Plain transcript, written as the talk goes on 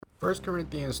1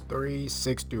 Corinthians 3,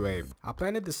 6-8. I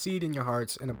planted the seed in your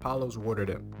hearts and Apollos watered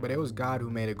it, but it was God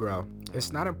who made it grow.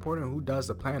 It's not important who does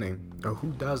the planting or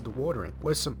who does the watering.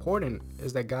 What's important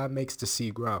is that God makes the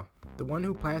seed grow. The one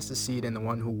who plants the seed and the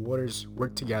one who waters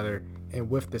work together and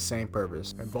with the same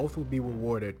purpose, and both will be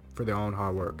rewarded for their own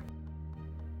hard work.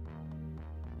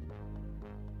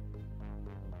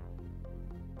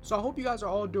 So I hope you guys are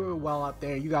all doing well out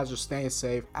there. You guys are staying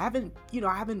safe. I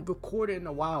haven't recorded in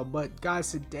a while, but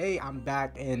guys, today I'm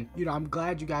back and, I'm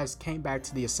glad you guys came back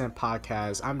to the Ascent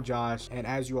podcast. I'm Josh, and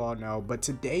as you all know, but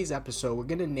today's episode, we're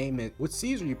going to name it, What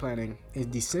Seeds Are You Planting? Is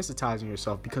Desensitizing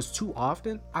Yourself, because too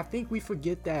often, I think we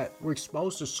forget that we're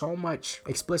exposed to so much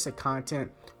explicit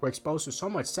content. We're exposed to so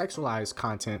much sexualized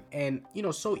content, and,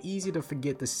 so easy to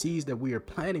forget the seeds that we are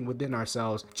planting within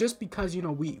ourselves just because,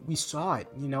 we saw it,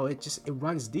 it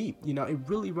runs deep. It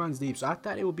really runs deep. So I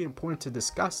thought it would be important to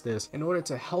discuss this in order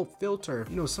to help filter,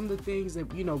 some of the things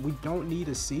that, we don't need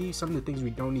to see, some of the things we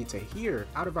don't need to hear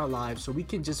out of our lives, so we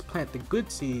can just plant the good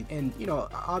seed and,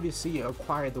 obviously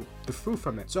acquire the fruit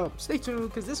from it. So stay tuned,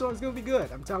 because this one's gonna be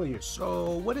good, I'm telling you.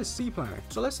 So what is seed planting?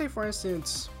 So let's say, for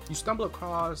instance, you stumble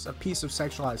across a piece of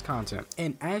sexualized content,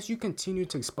 and as you continue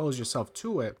to expose yourself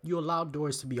to it, you allow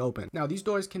doors to be open. Now, these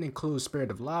doors can include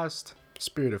spirit of lust,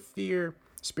 spirit of fear,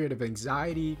 spirit of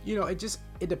anxiety,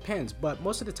 it depends, but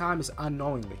most of the time it's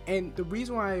unknowingly. And the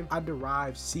reason why I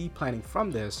derive seed planting from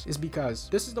this is because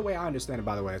this is the way I understand it,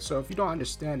 by the way. So if you don't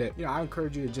understand it, I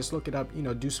encourage you to just look it up,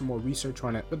 do some more research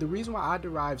on it. But the reason why I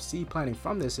derive seed planting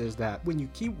from this is that when you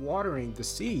keep watering the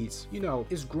seeds,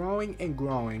 it's growing and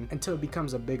growing until it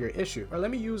becomes a bigger issue. Or let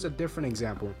me use a different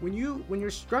example. When you're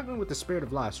struggling with the spirit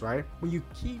of lust, right? When you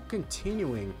keep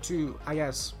continuing to,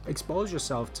 expose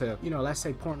yourself to, let's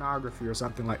say pornography or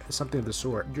something of the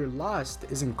sort, your lust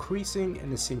is increasing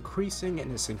and it's increasing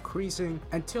and it's increasing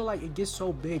until it gets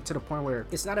so big to the point where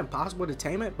it's not impossible to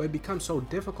tame it, but it becomes so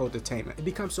difficult to tame it. It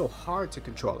becomes so hard to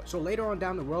control it. So later on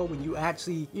down the road, when you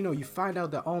actually, you find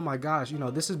out that, oh my gosh,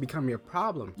 this is becoming a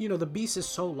problem. The beast is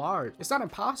so large. It's not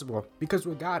impossible, because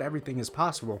with God, everything is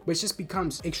possible, but it just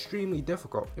becomes extremely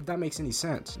difficult, if that makes any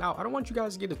sense. Now, I don't want you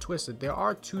guys to get it twisted. There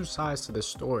are two sides to this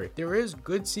story. There is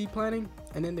good seed planting,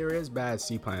 and then there is bad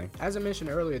seed planting. As I mentioned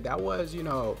earlier, that was,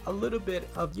 a little bit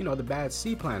of, the bad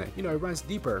seed planting. It runs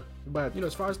deeper. But,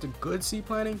 as far as the good seed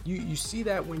planting, you see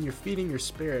that when you're feeding your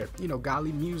spirit,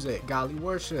 godly music, godly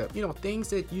worship, things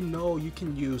that you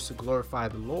can use to glorify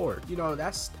the Lord.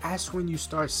 That's when you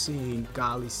start seeing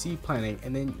godly seed planting,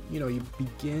 and then, you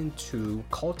begin to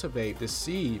cultivate the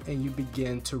seed and you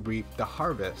begin to reap the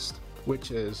harvest,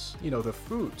 which is, the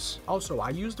fruits. Also, I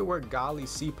use the word godly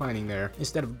seed planting there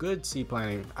instead of good seed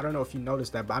planting. I don't know if you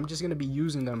noticed that, but I'm just going to be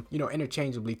using them,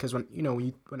 interchangeably, because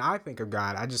when I think of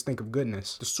God, I just think of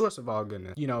goodness, the source of all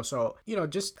goodness, so,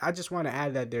 I just want to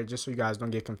add that there just so you guys don't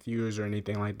get confused or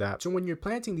anything like that. So when you're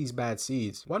planting these bad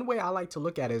seeds, one way I like to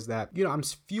look at it is that, I'm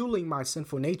fueling my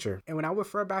sinful nature. And when I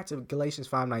refer back to Galatians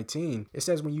 5:19, it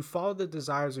says, when you follow the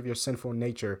desires of your sinful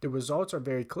nature, the results are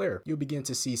very clear. You'll begin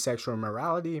to see sexual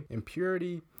immorality,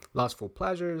 impurity, lustful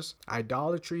pleasures,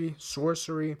 idolatry,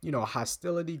 sorcery,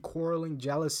 hostility, quarreling,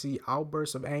 jealousy,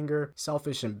 outbursts of anger,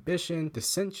 selfish ambition,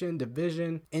 dissension,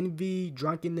 division, envy,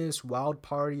 drunkenness, wild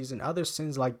parties, and other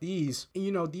sins like these.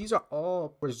 And, these are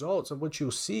all results of what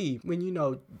you'll see when,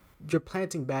 you're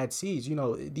planting bad seeds.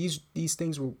 These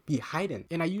things will be heightened.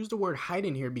 And I use the word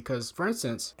heightened here because, for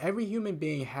instance, every human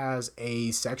being has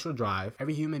a sexual drive.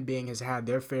 Every human being has had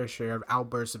their fair share of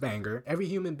outbursts of anger. Every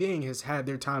human being has had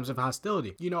their times of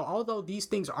hostility. Although these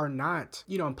things are not,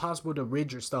 impossible to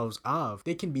rid yourselves of,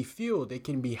 they can be fueled, they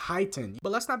can be heightened.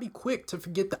 But let's not be quick to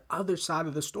forget the other side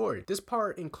of the story. This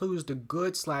part includes the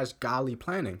good/godly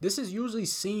planning. This is usually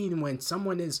seen when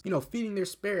someone is, feeding their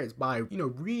spirits by,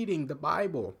 reading the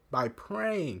Bible, by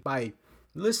praying, by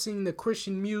listening to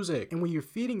Christian music. And when you're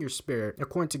feeding your spirit,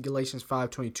 according to Galatians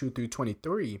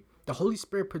 5:22-23, the Holy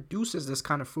Spirit produces this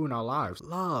kind of fruit in our lives: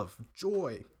 love,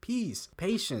 joy, peace,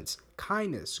 patience,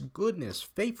 kindness, goodness,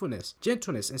 faithfulness,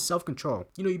 gentleness, and self-control.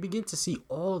 You begin to see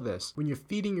all this when you're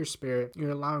feeding your spirit.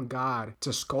 You're allowing God to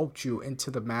sculpt you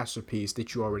into the masterpiece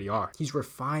that you already are. He's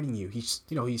refining you.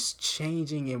 He's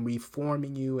changing and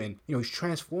reforming you, and he's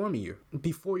transforming you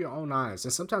before your own eyes.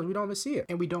 And sometimes we don't even see it,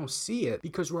 and we don't see it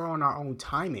because we're on our own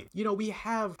timing. We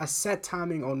have a set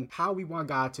timing on how we want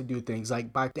God to do things.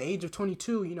 Like by the age of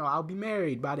 22, I'll be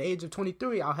married. By the age of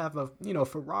 23, I'll have a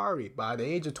Ferrari. By the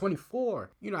age of 24,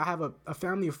 I have a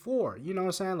family of 4, you know what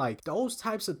I'm saying? Like those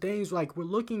types of things, like we're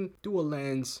looking through a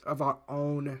lens of our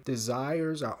own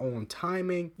desires, our own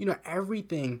timing.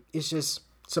 Everything is just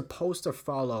supposed to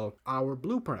follow our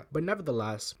blueprint. But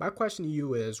nevertheless, my question to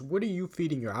you is, what are you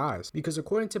feeding your eyes? Because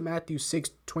according to Matthew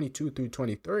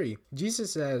 6:22-23,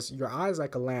 Jesus says, your eye is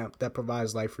like a lamp that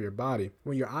provides light for your body.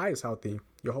 When your eye is healthy,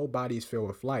 your whole body is filled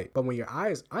with light. But when your eye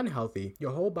is unhealthy, your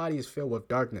whole body is filled with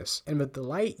darkness. And if the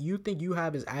light you think you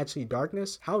have is actually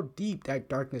darkness, how deep that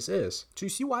darkness is. So you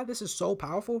see why this is so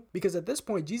powerful? Because at this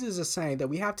point, Jesus is saying that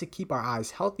we have to keep our eyes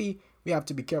healthy. We have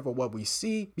to be careful what we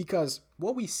see, because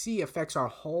what we see affects our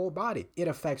whole body. It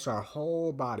affects our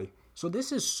whole body. So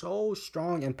this is so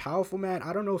strong and powerful, man.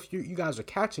 I don't know if you guys are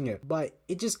catching it, but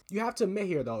you have to admit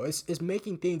here though, it's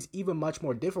making things even much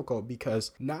more difficult,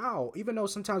 because now, even though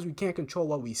sometimes we can't control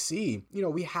what we see,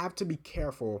 we have to be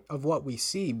careful of what we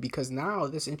see, because now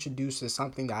this introduces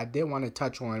something that I did want to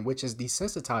touch on, which is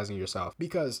desensitizing yourself.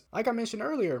 Because like I mentioned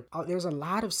earlier, there's a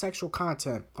lot of sexual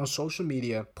content on social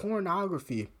media,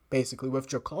 pornography, basically,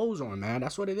 with your clothes on, man.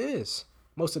 That's what it is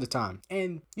most of the time.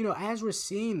 And, as we're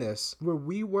seeing this, we're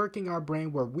reworking our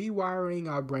brain, we're rewiring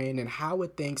our brain and how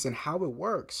it thinks and how it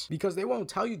works, because they won't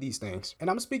tell you these things. And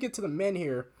I'm speaking to the men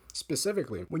here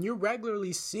specifically. When you're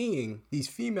regularly seeing these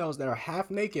females that are half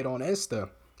naked on Insta,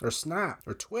 or Snap,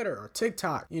 or Twitter, or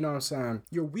TikTok, you know what I'm saying?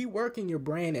 You're reworking your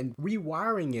brain and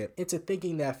rewiring it into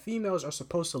thinking that females are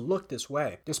supposed to look this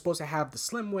way. They're supposed to have the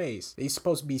slim waist. They're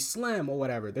supposed to be slim or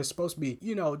whatever. They're supposed to be,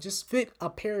 just fit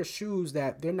a pair of shoes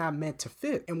that they're not meant to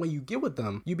fit. And when you get with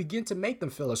them, you begin to make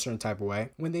them feel a certain type of way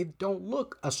when they don't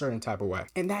look a certain type of way.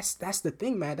 And that's the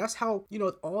thing, man. That's how,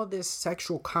 all this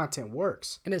sexual content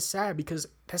works. And it's sad because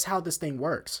that's how this thing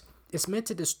works. It's meant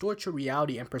to distort your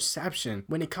reality and perception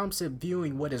when it comes to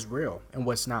viewing what is real and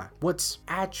what's not. What's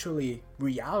actually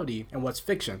reality and what's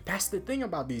fiction. That's the thing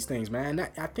about these things, man.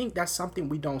 I think that's something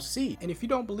we don't see. And if you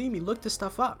don't believe me, look this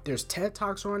stuff up. There's TED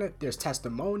Talks on it. There's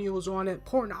testimonials on it.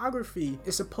 Pornography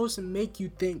is supposed to make you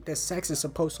think that sex is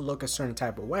supposed to look a certain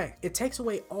type of way. It takes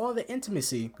away all the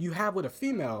intimacy you have with a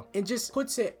female and just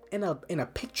puts it in a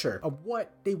picture of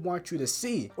what they want you to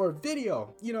see, or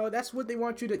video. That's what they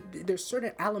want you to. There's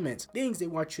certain elements, things they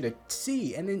want you to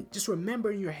see, and then just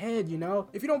remember in your head.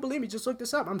 If you don't believe me, just look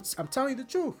this up. I'm telling you the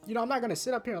truth. I'm not gonna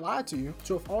sit up here and lie to you.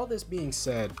 So with all this being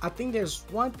said, I think there's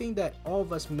one thing that all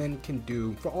of us men can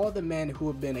do for all the men who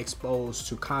have been exposed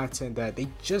to content that they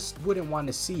just wouldn't want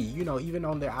to see, even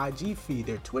on their IG feed,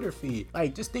 their Twitter feed,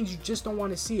 like just things you just don't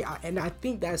want to see. And I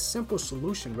think that simple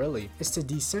solution really is to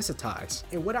desensitize.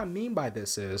 And what I mean by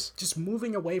this is just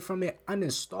moving away from it,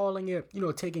 uninstalling it,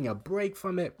 taking a break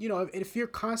from it. If you're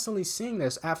constantly seeing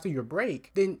this after your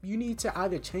break, then you need to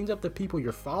either change up the people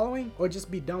you're following or just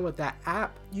be done with that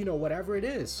app, whatever it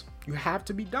is. You have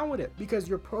to be done with it, because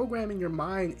you're programming your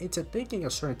mind into thinking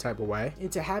a certain type of way,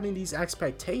 into having these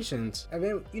expectations. And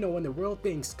then, when the real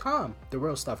things come, the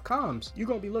real stuff comes, you're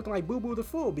going to be looking like Boo Boo the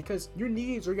Fool, because your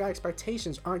needs or your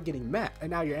expectations aren't getting met.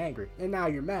 And now you're angry. And now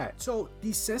you're mad. So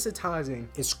desensitizing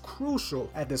is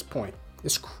crucial at this point.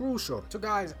 It's crucial. So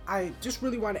guys, I just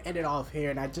really want to end it off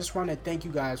here, and I just want to thank you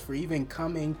guys for even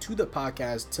coming to the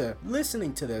podcast, to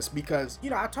listening to this, because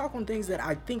I talk on things that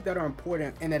I think that are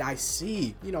important and that I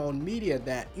see on media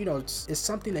that it's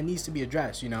something that needs to be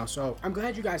addressed. So I'm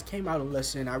glad you guys came out and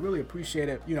listened. I really appreciate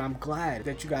it. I'm glad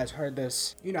that you guys heard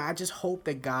this. I just hope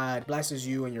that God blesses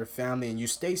you and your family and you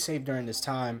stay safe during this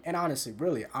time. And honestly,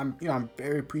 really, I'm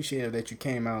very appreciative that you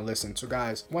came out and listened. So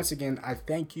guys, once again, I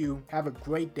thank you. Have a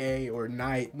great day or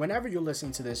night. Whenever you're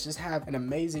listening to this, just have an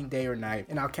amazing day or night,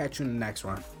 and I'll catch you in the next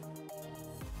one.